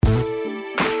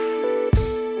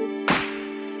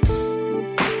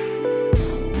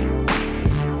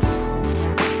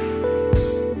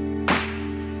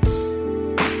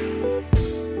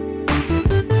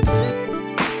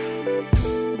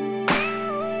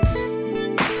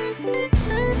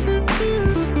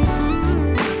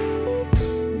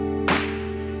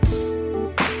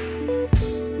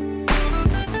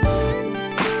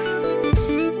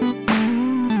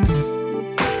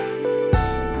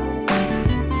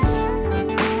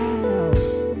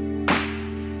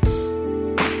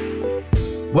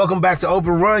Welcome back to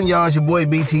Open Run, y'all. It's your boy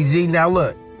BTG. Now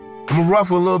look, I'm gonna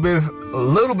ruffle a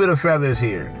little bit of feathers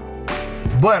here,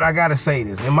 but I gotta say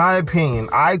this. In my opinion,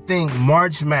 I think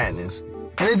March Madness,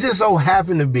 and it just so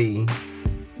happened to be,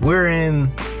 we're in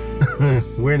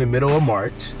the middle of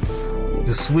March.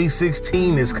 The Sweet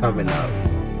 16 is coming up,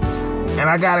 and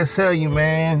I gotta tell you,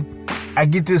 man, I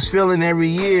get this feeling every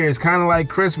year. It's kind of like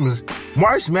Christmas.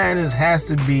 March Madness has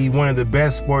to be one of the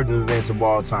best sporting events of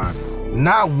all time.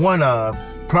 Not one of,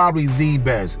 probably the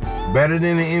best. Better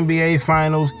than the NBA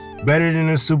Finals, better than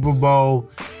the Super Bowl,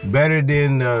 better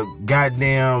than the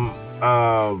goddamn,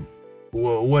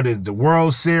 what is the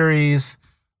World Series,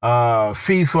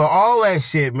 FIFA, all that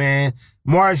shit, man.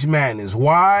 March Madness.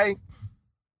 Why?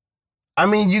 I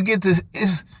mean, you get this,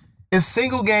 it's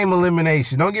single game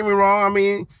elimination. Don't get me wrong. I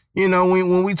mean, you know,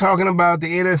 when we talking about the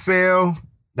NFL,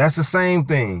 that's the same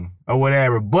thing or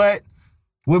whatever. But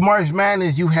with March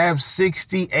Madness, you have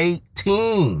 68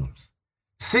 teams.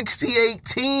 68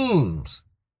 teams.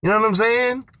 You know what I'm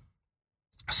saying?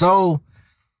 So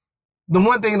the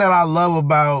one thing that I love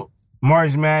about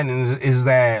March Madness is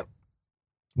that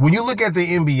when you look at the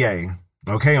NBA,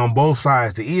 okay, on both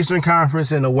sides, the Eastern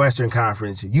Conference and the Western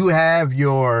Conference, you have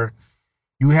your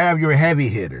heavy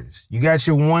hitters. You got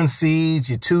your 1 seeds,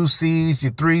 your 2 seeds,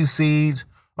 your 3 seeds,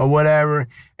 or whatever.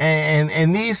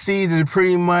 And these seeds are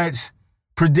pretty much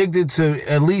predicted to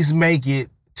at least make it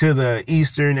to the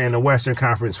Eastern and the Western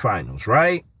Conference Finals,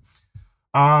 right?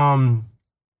 Kind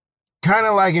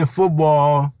of like in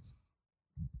football,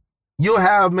 you'll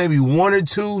have maybe 1 or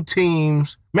 2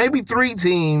 teams, maybe 3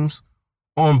 teams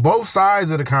on both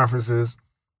sides of the conferences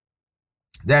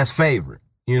that's favored.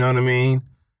 You know what I mean?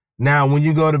 Now, when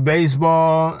you go to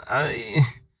baseball,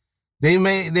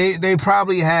 they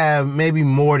probably have maybe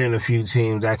more than a few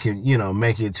teams that can, you know,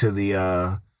 make it to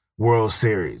the World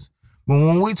Series. But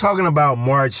when we're talking about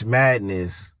March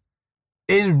Madness,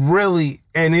 it really,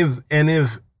 and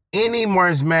if any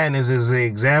March Madness is an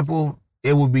example,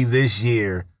 it would be this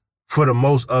year for the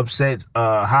most upsets,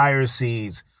 higher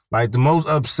seeds, like the most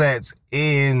upsets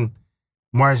in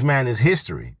March Madness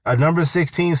history. A number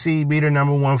 16 seed beat a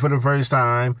number 1 for the first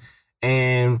time,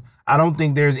 and I don't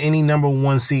think there's any number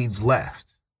 1 seeds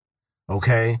left.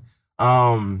 Okay?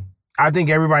 I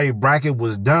think everybody's bracket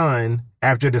was done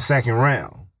after the second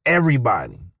round.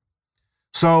 Everybody.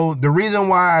 So the reason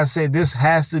why I said this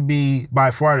has to be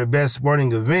by far the best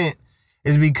sporting event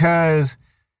is because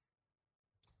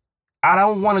I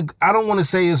don't want to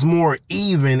say it's more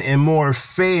even and more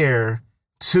fair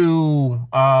to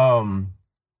I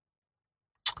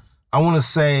want to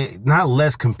say not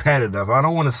less competitive. I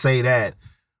don't want to say that.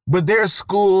 But there's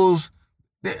schools,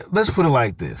 let's put it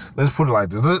like this. Let's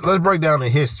break down the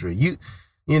history.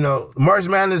 You know, March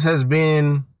Madness has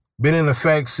been in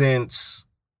effect since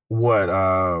for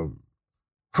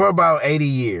about 80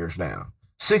 years now.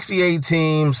 68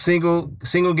 teams,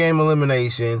 single game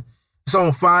elimination. It's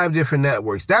on 5 different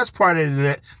networks. That's part of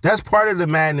the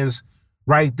madness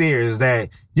right there, is that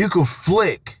you could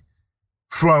flick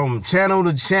from channel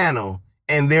to channel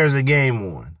and there's a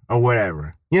game on or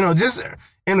whatever. You know, just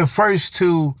in the first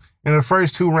two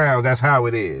rounds, that's how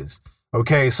it is.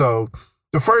 Okay, so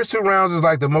the first 2 rounds is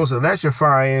like the most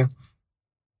electrifying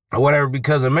or whatever,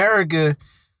 because America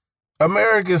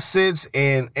sits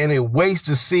and it waits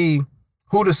to see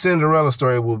who the Cinderella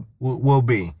story will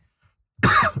be.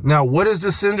 Now, what is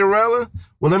the Cinderella?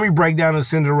 Well, let me break down the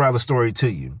Cinderella story to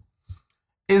you.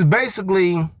 It's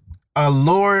basically a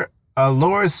lower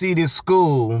seeded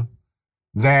school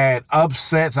that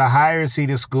upsets a higher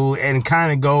seeded school and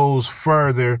kind of goes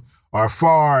further or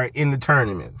far in the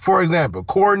tournament. For example,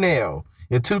 Cornell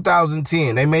in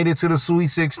 2010, they made it to the Sweet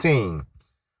 16.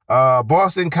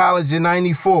 Boston College in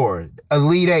 94,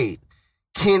 Elite 8.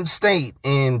 Kent State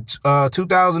in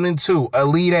 2002,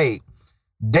 Elite 8.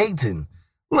 Dayton.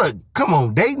 Look, come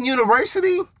on, Dayton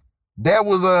University? That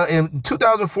was in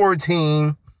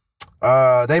 2014,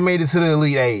 they made it to the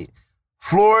Elite 8.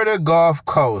 Florida Gulf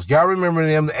Coast. Y'all remember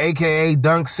them, the AKA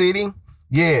Dunk City?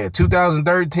 Yeah,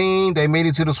 2013, they made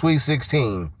it to the Sweet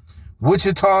 16.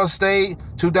 Wichita State,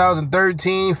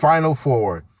 2013, Final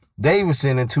Four.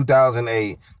 Davidson in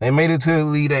 2008, they made it to the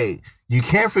Elite 8. You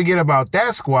can't forget about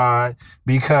that squad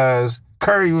because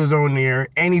Curry was on there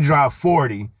and he dropped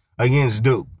 40 against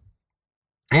Duke.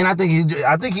 And I think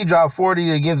he dropped 40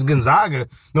 against Gonzaga.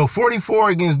 No, 44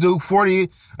 against Duke, 40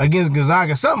 against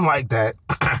Gonzaga, something like that.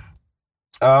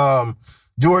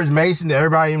 George Mason,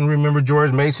 everybody even remember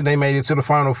George Mason. They made it to the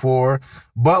Final Four.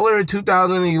 Butler in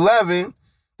 2011,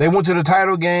 they went to the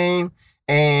title game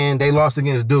and they lost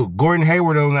against Duke. Gordon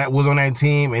Hayward was on that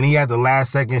team, and he had the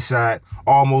last second shot,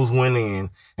 almost went in.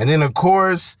 And then, of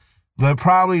course,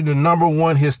 probably the number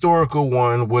one historical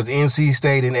one was NC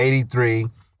State in 83.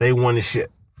 They won the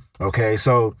ship. Okay,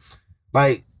 so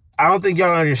like I don't think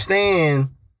y'all understand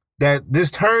that this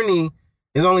tourney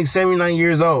is only 79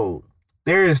 years old.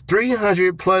 There is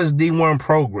 300 plus D1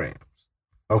 programs.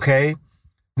 Okay,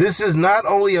 this is not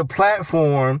only a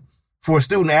platform for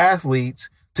student athletes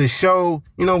to show,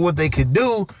 what they could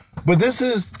do, but this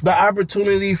is the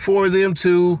opportunity for them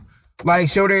to like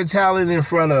show their talent in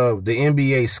front of the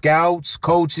NBA scouts,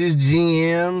 coaches,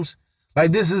 GMs.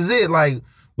 Like this is it. Like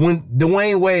when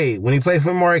Dwayne Wade, when he played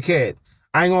for Marquette,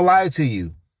 I ain't gonna lie to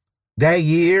you. That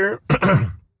year,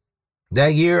 I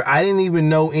didn't even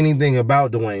know anything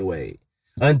about Dwayne Wade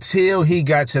until he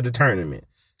got to the tournament.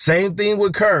 Same thing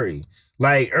with Curry.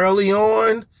 Like early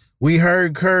on, we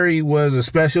heard Curry was a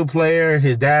special player.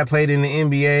 His dad played in the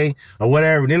NBA or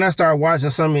whatever. Then I started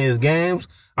watching some of his games.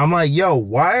 I'm like, yo,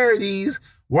 why is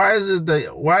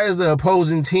the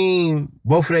opposing team,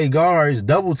 both of their guards,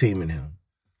 double teaming him?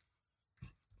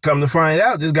 Come to find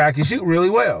out, this guy can shoot really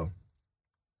well.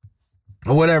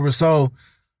 Or whatever. So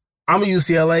I'm a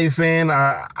UCLA fan.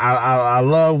 I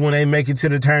love when they make it to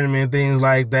the tournament and things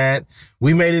like that.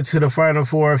 We made it to the Final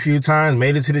Four a few times,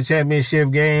 made it to the championship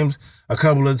games a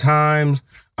couple of times.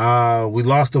 We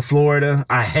lost to Florida.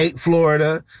 I hate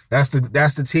Florida. That's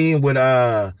the team with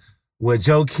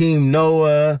Joakim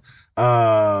Noah,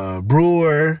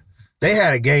 Brewer. They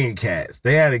had a gang of cats.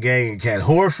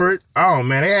 Horford. Oh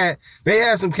man, they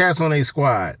had some cats on their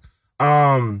squad.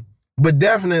 But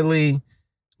definitely,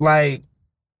 like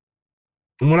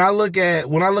when I look at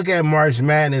March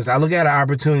Madness, I look at an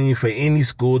opportunity for any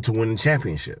school to win the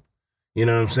championship. You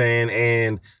know what I'm saying?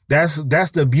 And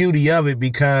that's the beauty of it,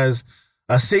 because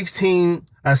a 16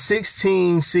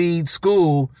 seed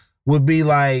school would be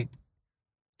like,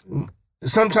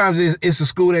 sometimes it's a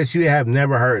school that you have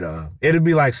never heard of. It'll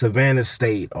be like Savannah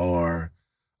State or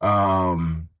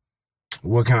San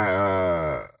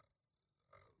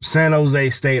Jose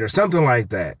State or something like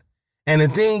that. And the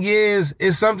thing is,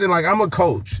 it's something like, I'm a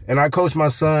coach and I coach my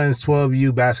son's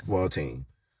 12U basketball team.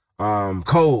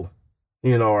 Or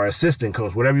assistant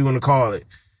coach, whatever you want to call it.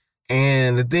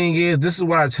 And the thing is, this is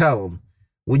what I tell them.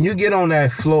 When you get on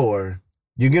that floor,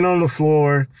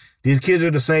 these kids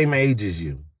are the same age as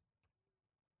you.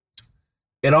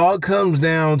 It all comes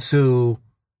down to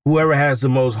whoever has the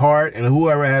most heart and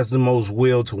whoever has the most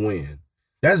will to win.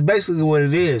 That's basically what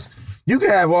it is. You can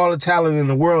have all the talent in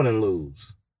the world and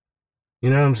lose. You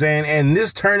know what I'm saying? And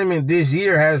this tournament this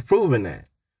year has proven that.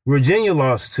 Virginia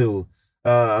lost to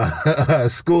a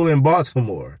school in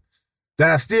Baltimore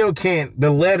that I still can't.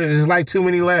 The letters is like too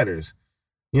many letters.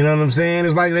 You know what I'm saying?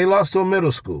 It's like they lost to a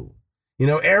middle school.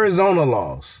 Arizona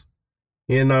lost.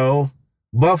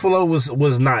 Buffalo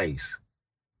was nice.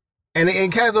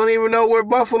 And cats don't even know where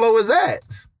Buffalo is at.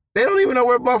 They don't even know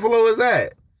where Buffalo is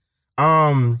at.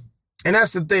 And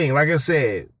that's the thing. Like I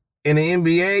said, in the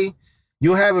NBA,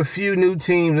 you'll have a few new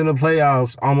teams in the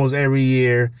playoffs almost every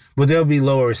year, but they'll be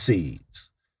lower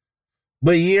seeds.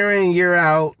 But year in, year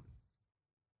out,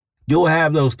 you'll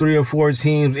have those 3 or 4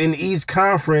 teams in each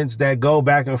conference that go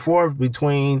back and forth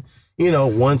between,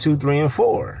 1, 2, 3, and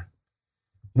 4.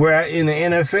 Where in the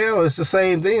NFL, it's the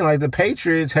same thing. Like the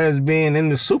Patriots has been in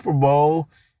the Super Bowl.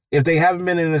 If they haven't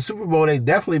been in the Super Bowl, they've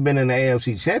definitely been in the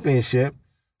AFC Championship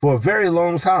for a very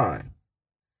long time.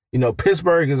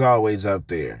 Pittsburgh is always up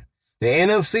there. The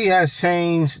NFC has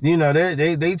changed.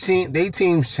 They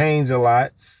teams change a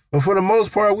lot. But for the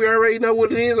most part, we already know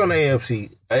what it is on the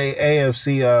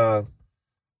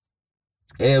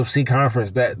AFC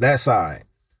conference, that side.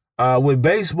 With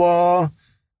baseball,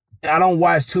 I don't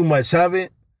watch too much of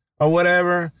it or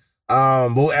whatever.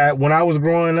 But when I was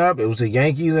growing up, it was the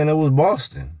Yankees and it was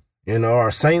Boston,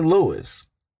 or St. Louis.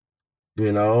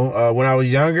 When I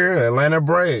was younger, Atlanta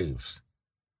Braves.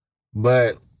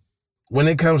 But when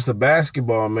it comes to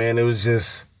basketball, man, it was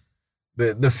just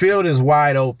the field is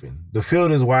wide open. The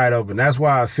field is wide open. That's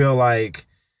why I feel like,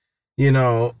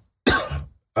 I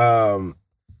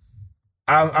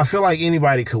feel like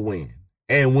anybody could win.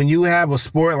 And when you have a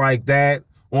sport like that,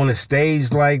 on a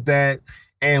stage like that,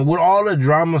 and with all the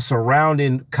drama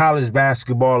surrounding college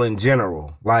basketball in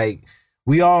general, like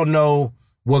we all know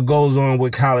what goes on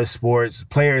with college sports,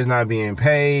 players not being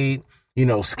paid,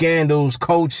 scandals,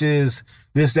 coaches,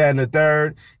 this, that, and the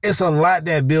third. It's a lot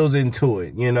that builds into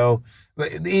it,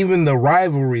 even the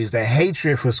rivalries, the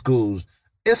hatred for schools.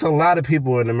 It's a lot of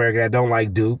people in America that don't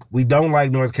like Duke. We don't like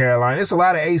North Carolina. It's a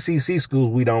lot of ACC schools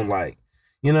we don't like.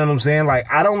 You know what I'm saying?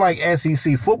 Like, I don't like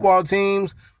SEC football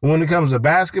teams. When it comes to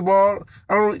basketball,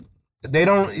 they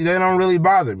don't really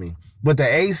bother me. But the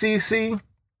ACC,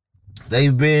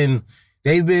 they've been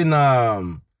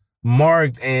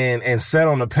marked and set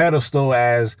on the pedestal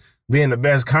as being the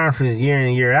best conference year in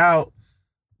and year out,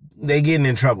 they getting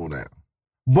in trouble now.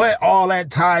 But all that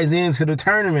ties into the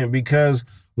tournament, because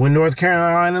when North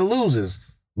Carolina loses,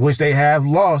 which they have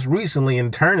lost recently in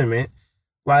the tournament,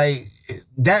 like,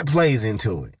 that plays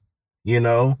into it, you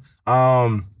know?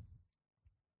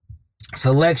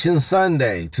 Selection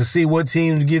Sunday to see what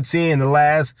teams gets in, the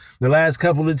last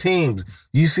couple of teams.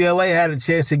 UCLA had a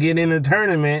chance to get in the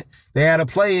tournament. They had a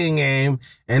playing game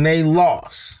and they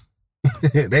lost.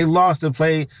 They lost to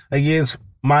play against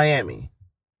Miami.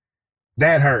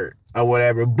 That hurt or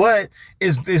whatever. But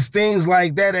it's things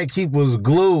like that that keep us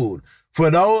glued. For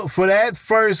that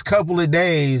first couple of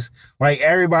days, like,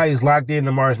 everybody's locked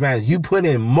into March Madness. You put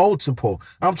in I'm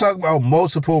talking about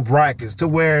multiple brackets, to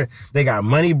where they got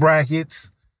money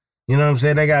brackets. You know what I'm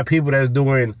saying? They got people that's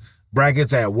doing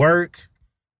brackets at work,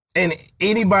 and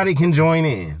anybody can join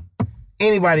in.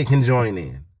 Anybody can join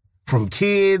in, from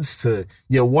kids to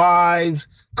your wives,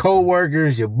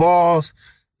 co-workers, your boss,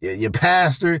 your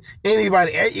pastor,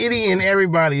 anybody, any and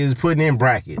everybody is putting in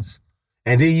brackets.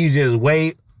 And then you just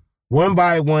wait. One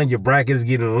by one, your bracket is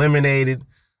getting eliminated.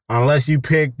 Unless you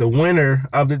pick the winner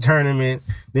of the tournament,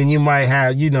 then you might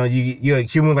have, you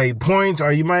accumulate points,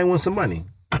 or you might win some money.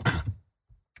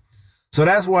 So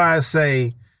that's why I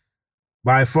say,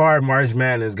 by far, March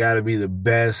Madness got to be the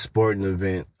best sporting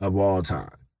event of all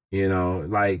time. You know,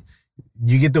 like,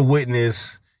 you get to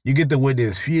witness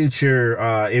future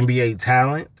NBA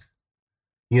talent.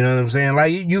 You know what I'm saying?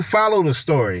 Like, you follow the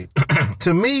story.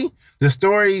 To me, the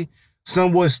story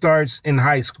somewhat starts in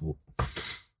high school.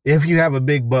 If you have a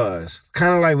big buzz,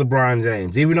 kind of like LeBron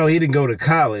James. Even though he didn't go to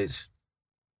college,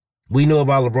 we knew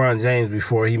about LeBron James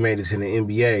before he made it to the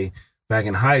NBA back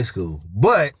in high school.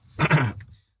 But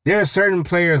there are certain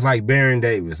players like Baron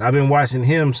Davis. I've been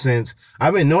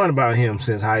knowing about him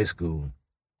since high school.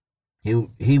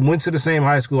 He went to the same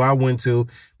high school I went to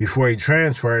before he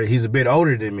transferred. He's a bit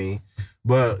older than me,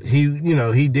 but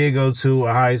he did go to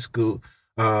a high school,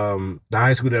 the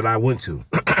high school that I went to.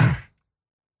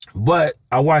 But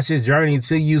I watched his journey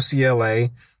to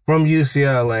UCLA, from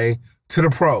UCLA to the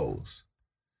pros.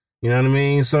 You know what I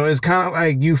mean? So it's kind of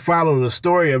like you follow the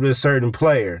story of this certain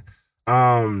player.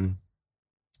 And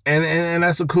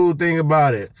that's a cool thing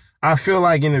about it. I feel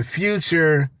like in the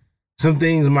future, some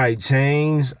things might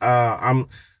change. I'm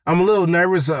a little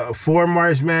nervous for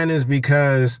March Madness,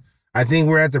 because I think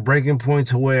we're at the breaking point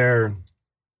to where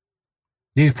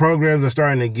these programs are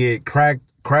starting to get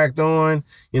cracked on.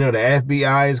 You know, the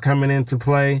FBI is coming into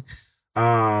play,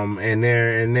 and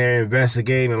they're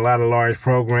investigating a lot of large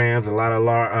programs, a lot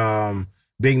of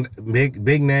big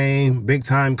name, big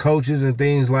time coaches and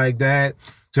things like that.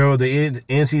 So the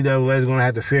NCAA is going to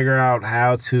have to figure out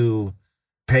how to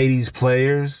pay these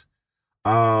players.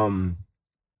 Well,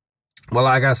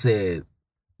 like I said,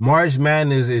 March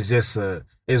Madness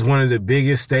is one of the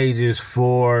biggest stages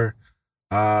for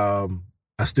a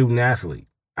student athlete.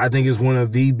 I think it's one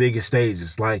of the biggest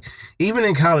stages. Like, even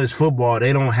in college football,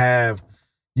 they don't have,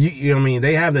 you know what I mean?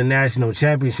 They have the national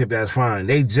championship. That's fine.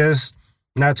 They just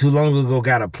not too long ago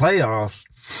got a playoffs,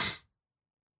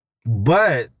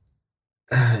 but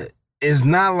it's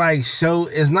not like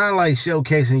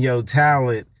showcasing your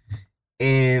talent.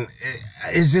 And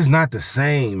it's just not the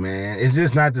same, man. It's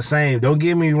just not the same. Don't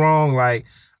get me wrong. Like,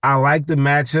 I like the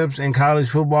matchups in college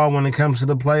football when it comes to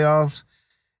the playoffs.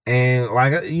 And,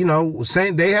 like,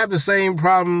 they have the same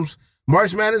problems.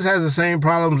 March Madness has the same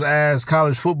problems as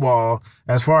college football,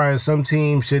 as far as some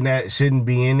teams shouldn't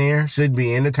be in there, shouldn't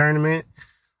be in the tournament.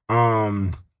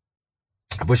 But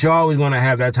you're always going to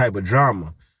have that type of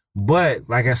drama. But,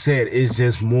 like I said, it's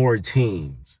just more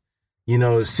teams.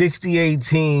 68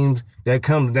 teams, that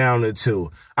comes down to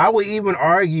 2. I would even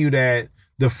argue that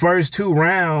the first 2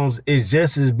 rounds is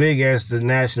just as big as the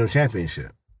national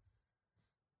championship.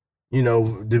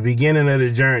 The beginning of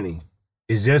the journey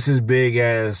is just as big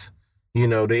as,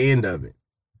 the end of it.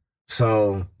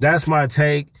 So that's my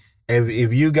take.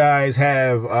 If you guys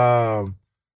have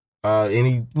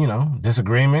any,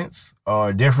 disagreements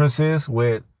or differences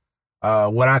with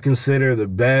what I consider the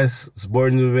best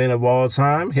sporting event of all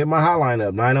time, hit my hotline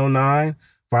up,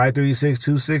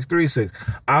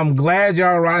 909-536-2636. I'm glad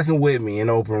y'all rocking with me in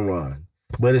Open Run,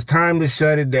 but it's time to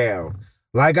shut it down.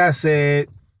 Like I said,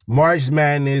 March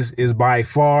Madness is by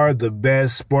far the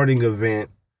best sporting event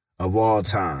of all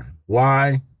time.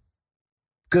 Why?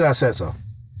 Because I said so.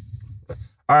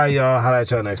 All right, y'all. Holla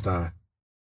at y'all next time.